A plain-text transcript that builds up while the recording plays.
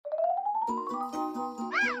Anyway,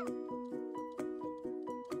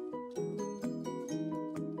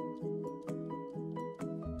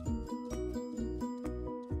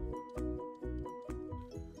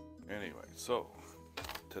 so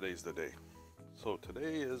today's the day. So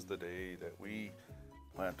today is the day that we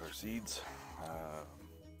plant our seeds.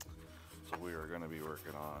 So we are going to be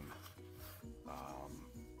working on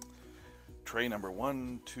tray number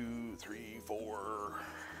 1, 2, 3, 4,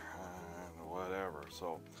 and whatever.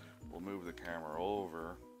 So we'll move the camera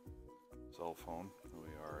over. Cell phone. We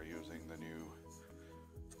are using the new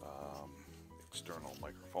external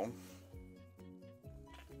microphone.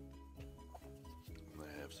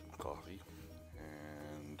 I have some coffee,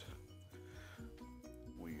 and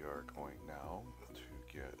we are going now to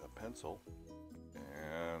get a pencil,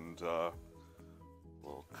 and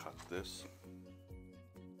we'll cut this,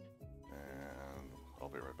 and I'll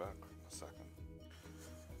be right back in a second.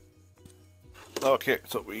 Okay,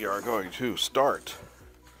 so we are going to start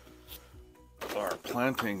our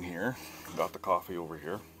planting here. Got the coffee over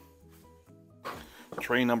here.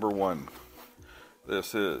 Tray number 1.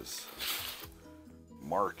 This is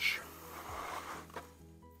March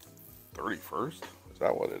 31st. Is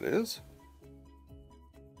that what it is?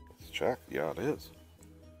 Let's check. Yeah, it is.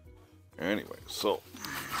 Anyway, so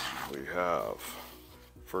we have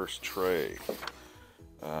first tray.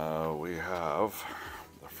 We have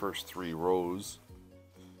the first 3 rows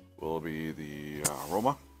will be the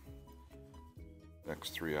Roma.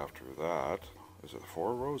 Next 3 after that. Is it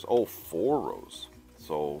 4 rows? Oh, 4 rows.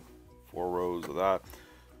 So 4 rows of that.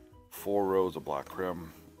 4 rows of black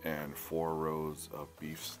creme and 4 rows of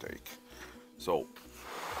beefsteak. So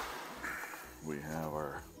we have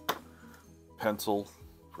our pencil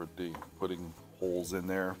for putting holes in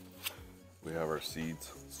there. We have our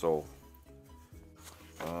seeds. So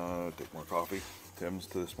take more coffee. Tim's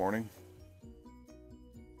to this morning.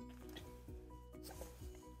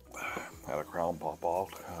 Had a crown pop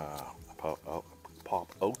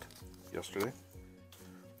out yesterday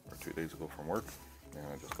or 2 days ago from work, and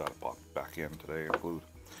I just got it popped back in today and glued.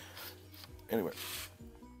 Anyway,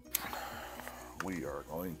 we are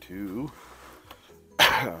going to,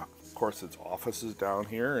 of course, its office is down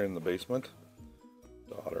here in the basement,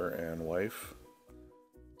 daughter and wife,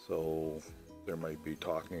 so there might be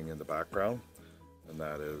talking in the background, and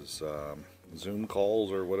that is Zoom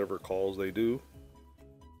calls or whatever calls they do.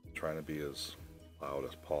 Trying to be as loud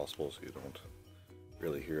as possible so you don't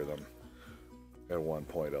really hear them. At one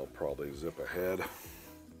point I'll probably zip ahead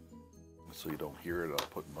so you don't hear it. I'll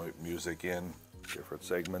put my music in different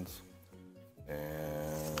segments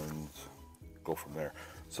and go from there.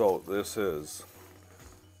 So this is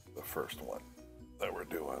the first one that we're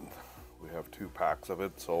doing. We have 2 packs of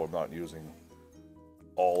it, so I'm not using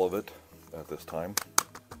all of it at this time.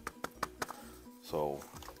 So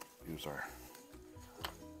use our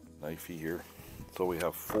knifey here. So we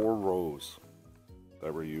have 4 rows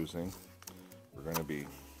that we're using. We're going to be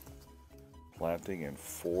planting in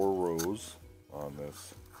 4 rows on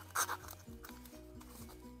this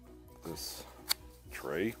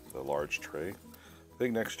tray, the large tray. I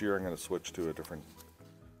think next year I'm going to switch to a different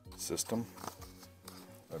system.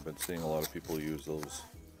 I've been seeing a lot of people use those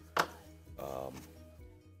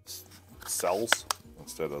cells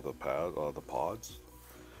instead of the pods.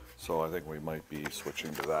 So I think we might be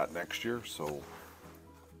switching to that next year. So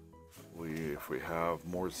if we have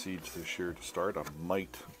more seeds this year to start, I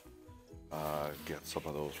might get some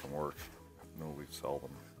of those from work. No, we sell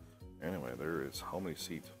them. Anyway, there is how many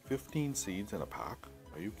seeds? 15 seeds in a pack.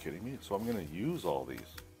 Are you kidding me? So I'm going to use all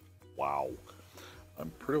these. Wow.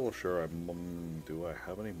 I'm pretty well sure do I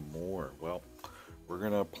have any more? Well, we're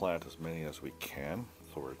going to plant as many as we can.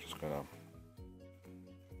 So we're just going to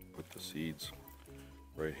put the seeds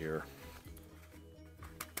right here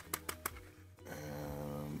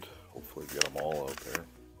and hopefully get them all out there.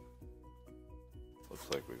 Looks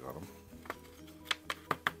like we got them.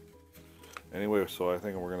 Anyway, so I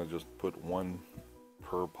think we're going to just put 1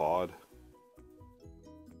 per pod.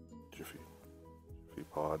 Jiffy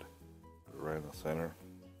pod right in the center.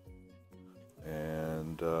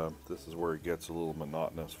 And this is where it gets a little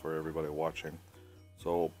monotonous for everybody watching.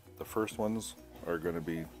 So the first ones are going to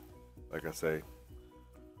be, like I say,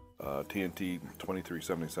 TNT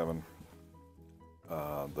 2377,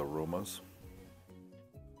 the Romas,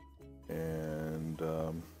 and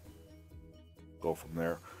go from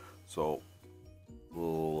there. So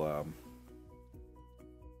we'll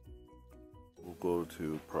go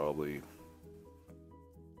to probably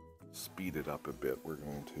speed it up a bit. We're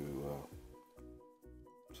going to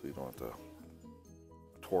so you don't have to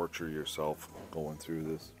torture yourself going through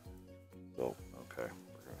this. So okay,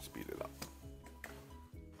 we're going to speed it up.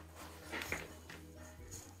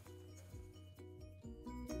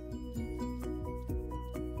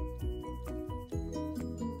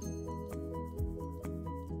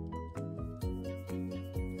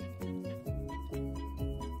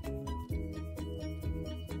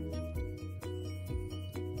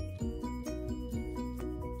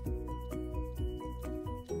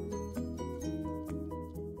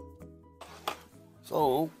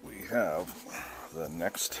 So we have the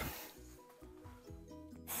next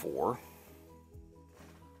 4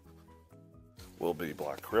 will be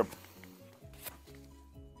black crib.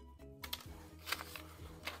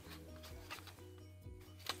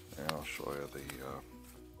 And I'll show you the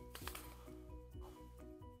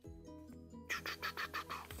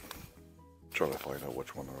try to find out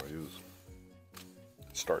which one I'll use.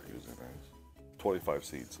 Start using these. 25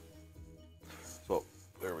 seeds. So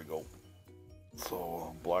there we go.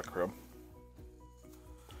 So black crib.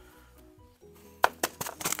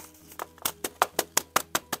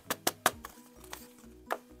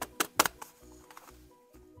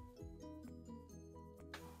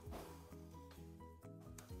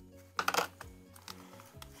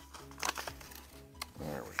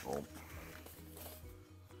 There we go.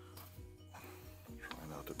 Try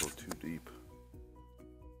not to go too deep.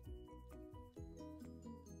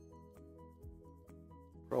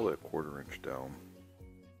 Probably a 1/4 inch down.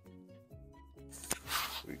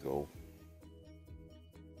 We go.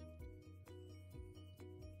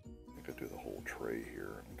 I could do the whole tray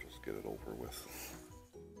here and just get it over with.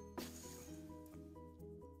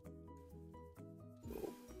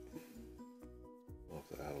 So, we'll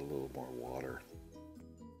have to add a little more water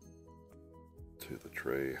to the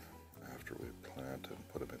tray after we plant and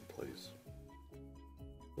put them in place.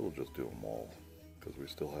 We'll just do them all because we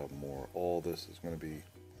still have more. All this is going to be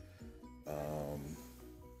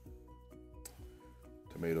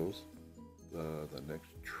tomatoes. The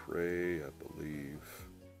next tray, I believe,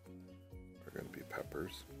 are going to be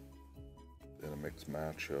peppers. Then a mixed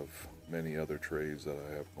match of many other trays that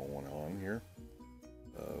I have going on here,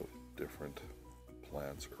 of different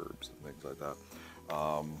plants, herbs, and things like that.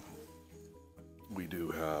 We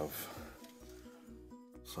do have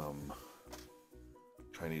some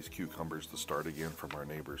Chinese cucumbers to start again from our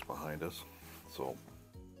neighbors behind us. So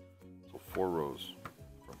 4 rows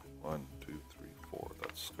from 1, 2, 3, 4.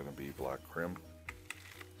 That's going to be black crib.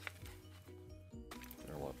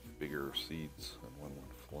 They're a lot bigger seeds than one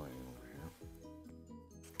went flying over here.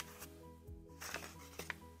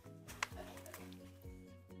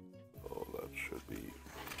 Oh, that should be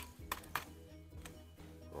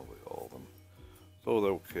probably all of them. So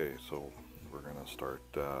okay, so we're going to start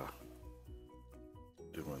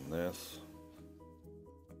doing this.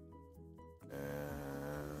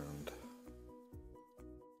 And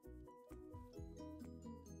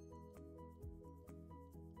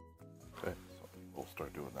okay, so we'll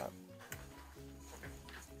start doing that.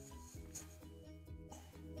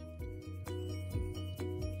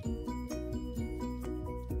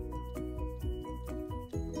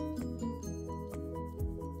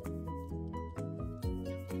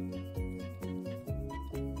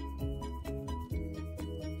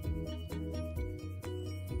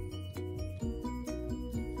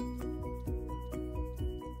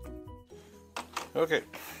 Okay,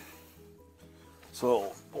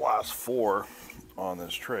 so last 4 on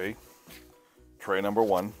this tray. Tray number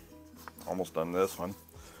 1, almost done this one,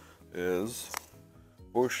 is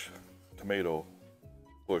bush tomato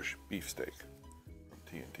bush beefsteak from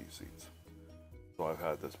TNT Seeds. So I've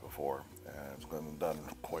had this before and it's been done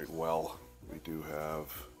quite well. We do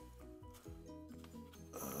have,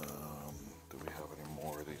 do we have any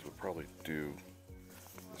more of these? We probably do.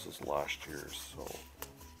 This is last year's, so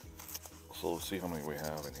let's see how many we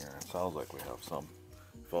have in here. It sounds like we have some.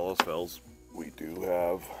 If all else fails, we do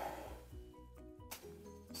have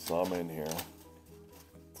some in here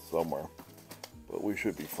somewhere, but we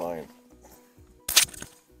should be fine.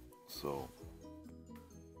 So,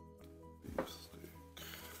 beefsteak.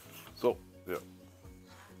 So, yeah,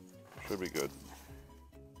 should be good.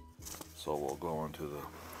 So we'll go into the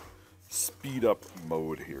speed up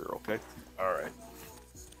mode here, okay? All right,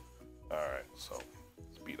 so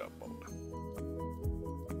speed up mode.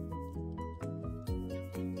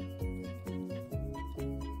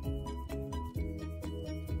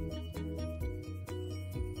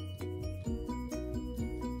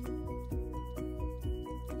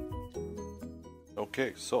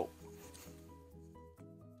 Okay, so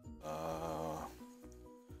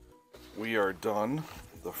we are done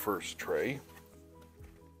the first tray.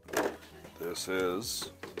 This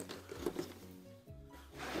is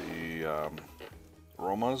the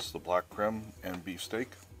aromas, the black crib and beefsteak.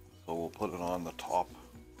 So we'll put it on the top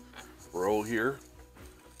row here.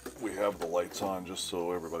 We have the lights on just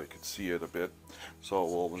so everybody can see it a bit. So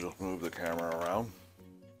we'll just move the camera around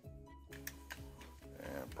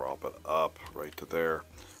and prop it up right to there.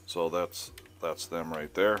 So that's them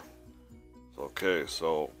right there. Okay,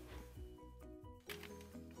 so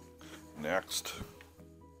next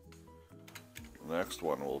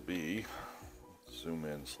one will be, zoom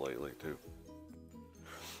in slightly too.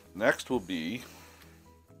 Next will be,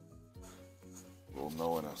 we'll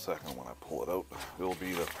know in a second when I pull it out, it'll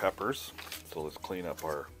be the peppers. So let's clean up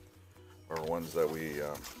our ones that we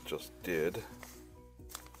just did.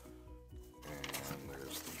 And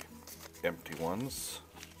there's the empty ones.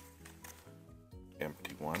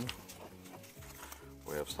 Empty one.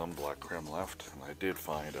 We have some black creme left, and I did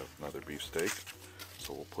find another beefsteak,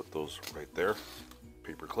 so we'll put those right there,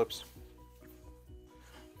 paper clips.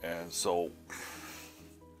 And so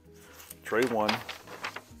tray one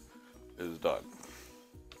is done.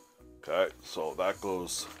 Okay, so that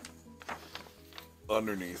goes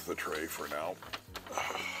underneath the tray for now.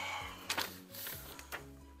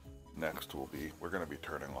 Next will be, we're going to be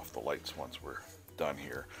turning off the lights once we're done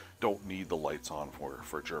here. Don't need the lights on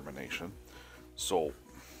for germination. So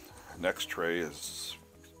next tray has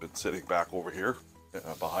been sitting back over here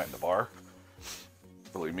behind the bar.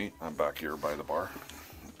 Believe me, I'm back here by the bar.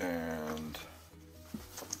 And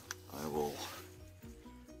I will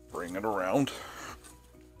bring it around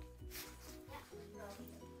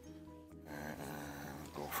and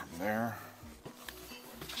go from there.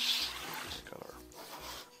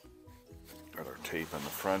 Got our tape in the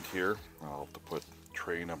front here. I'll have to put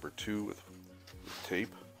tray number 2 with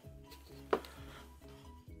tape.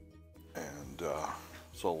 And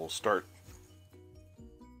so we'll start.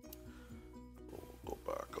 We'll go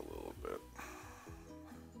back a little bit.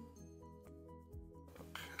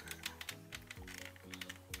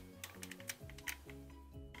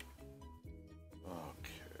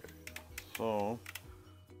 Okay, so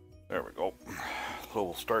there we go. So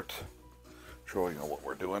we'll start showing you what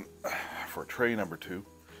we're doing. For tray number 2,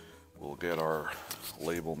 we'll get our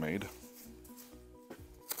label made.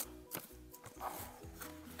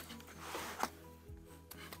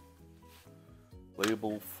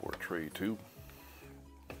 Label for tray 2.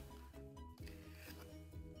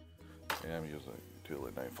 And I'm using a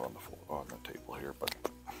utility knife on the table here, but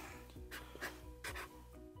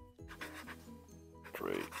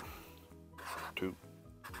tray 2,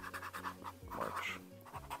 March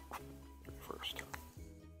 31st.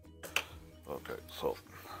 Okay, so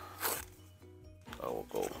I will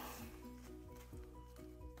go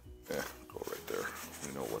right there.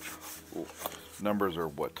 We know which numbers are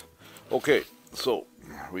what. Okay, so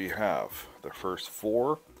we have the first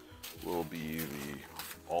 4 will be the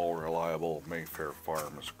All Reliable Mayfair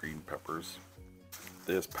Farms green peppers.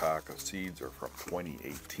 This pack of seeds are from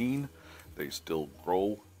 2018. They still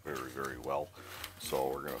grow very, very well. So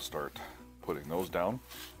we're going to start putting those down.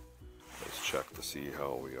 Let's check to see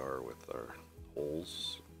how we are with our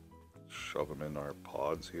holes. Shove them in our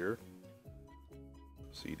pods here.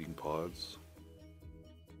 Seeding pods.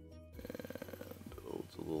 And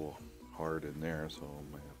it's a little hard in there, so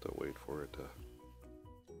I might have to wait for it to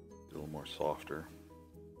get a little more softer.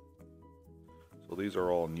 So these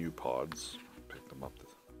are all new pods. Picked them up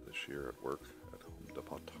this year at work at Home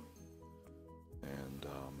Depot. And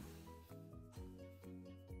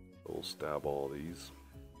we'll stab all these.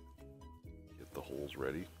 Get the holes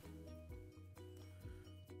ready.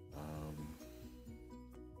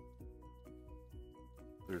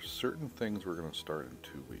 There's certain things we're going to start in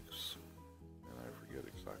 2 weeks, and I forget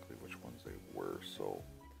exactly which ones they were, so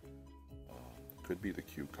could be the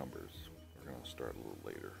cucumbers. We're going to start a little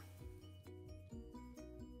later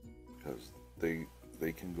because they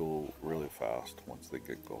can go really fast once they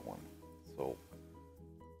get going. So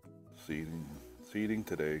seeding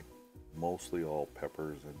today, mostly all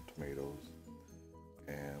peppers and tomatoes,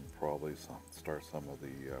 and probably start some of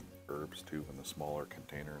the herbs too in the smaller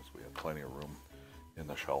containers. We have plenty of room in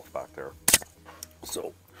the shelf back there.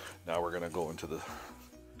 So now we're going to go into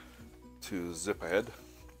to zip ahead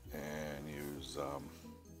and use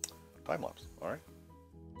time lapse. All right.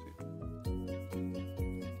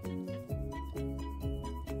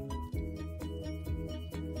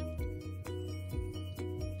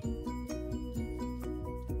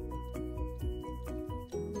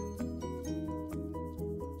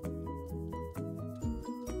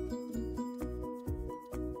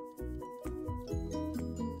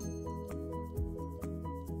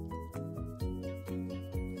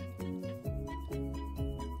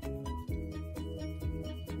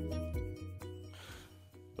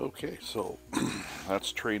 Okay, so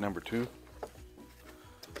that's tray number 2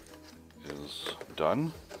 is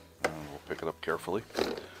done. And we'll pick it up carefully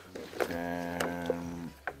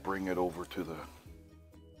and bring it over to the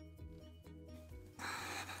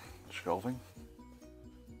shelving.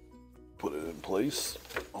 Put it in place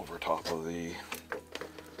over top of the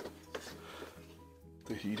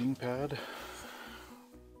heating pad.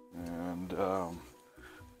 And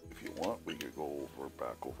if you want, we could go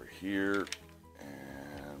back over here.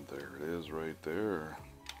 And there it is right there.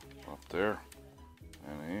 up there.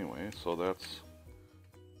 And anyway, so that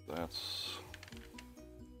is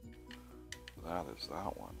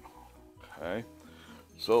that one. Okay,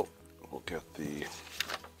 so we'll get the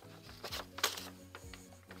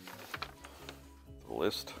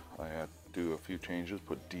list. I had to do a few changes,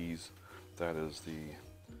 put D's. That is the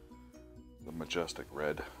Majestic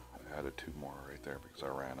Red. I added 2 more right there because I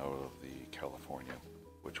ran out of the California,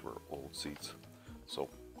 which were old seats. So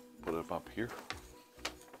put them up here.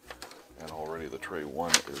 And already the tray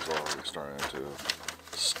 1 is already starting to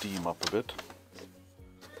steam up a bit.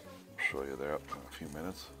 I'll show you that in a few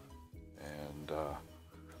minutes.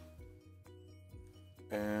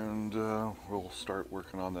 And we'll start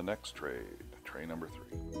working on the next tray, tray number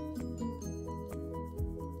 3.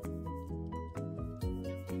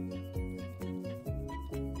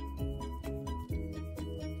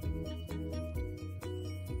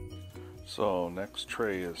 So next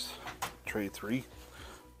tray is tray 3.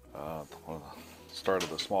 One of the start of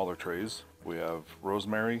the smaller trays. We have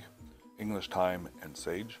rosemary, English thyme, and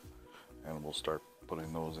sage, and we'll start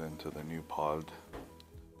putting those into the new pod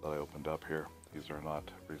that I opened up here. These are not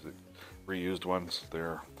reused ones,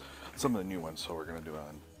 they're some of the new ones, so we're going to do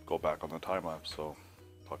and go back on the time lapse, so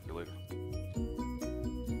talk to you later.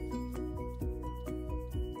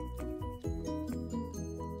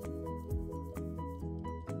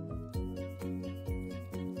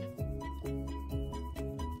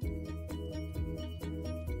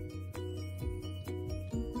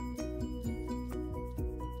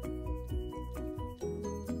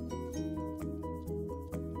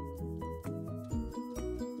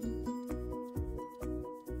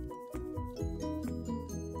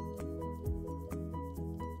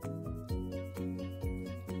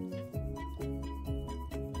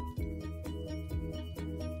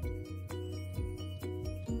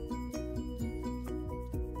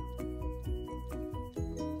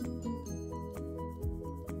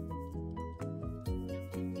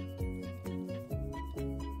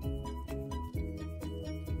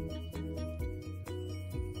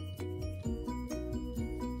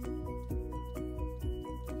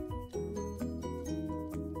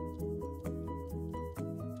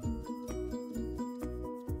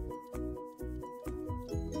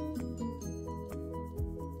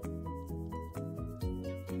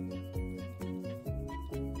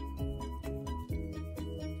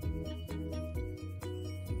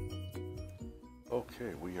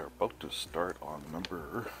 Okay, we are about to start on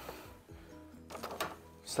number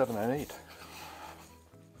 7 and 8.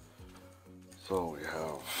 So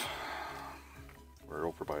we're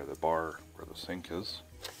over by the bar where the sink is,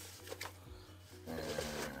 and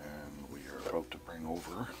we are about to bring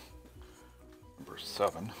over number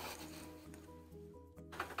 7,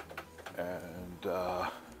 and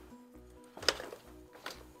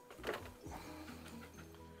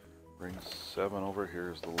bring 7 over.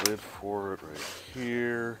 Here's the lid for it right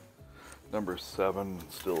here. Number 7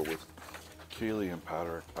 still with Kaylee and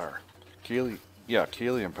Patrick, Kaylee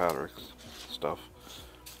and Patrick's stuff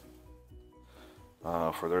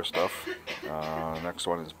for their stuff. Next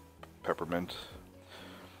one is peppermint,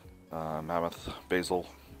 mammoth, basil,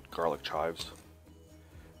 garlic chives,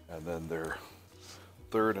 and then their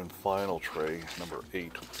third and final tray, number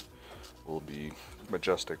 8, will be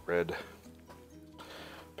Majestic Red,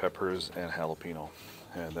 peppers, and jalapeno,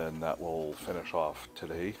 and then that will finish off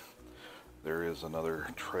today. There is another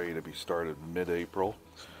tray to be started mid-April,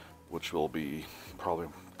 which will be probably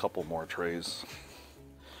a couple more trays.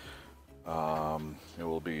 It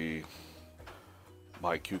will be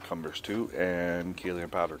my cucumbers too, and Kaylee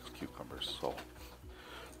and Patrick's cucumbers.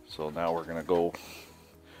 So now we're gonna go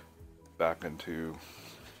back into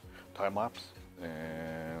time lapse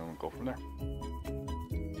and go from there.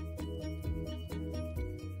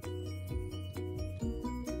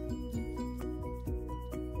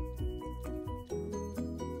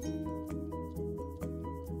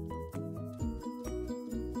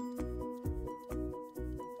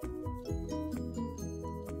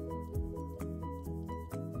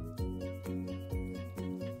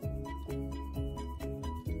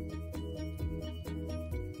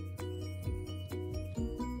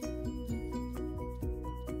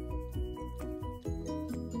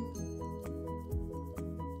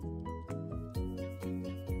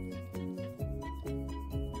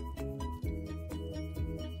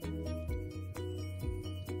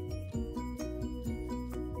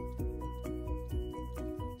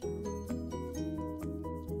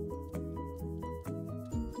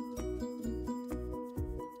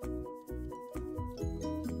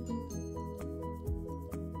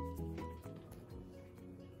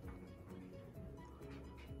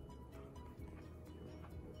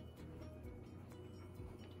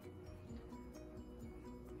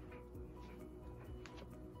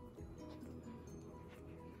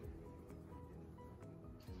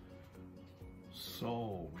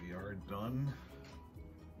 So we are done.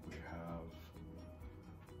 We have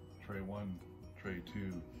tray 1, tray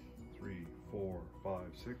 2, 3, 4, 5,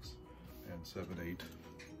 6, and 7, 8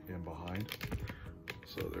 in behind.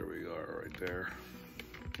 So there we are right there.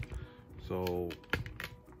 So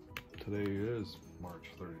today is March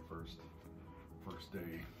 31st, first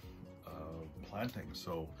day of planting.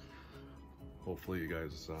 So hopefully you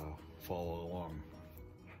guys follow along,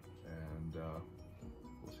 and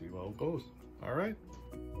we'll see how it goes. All right.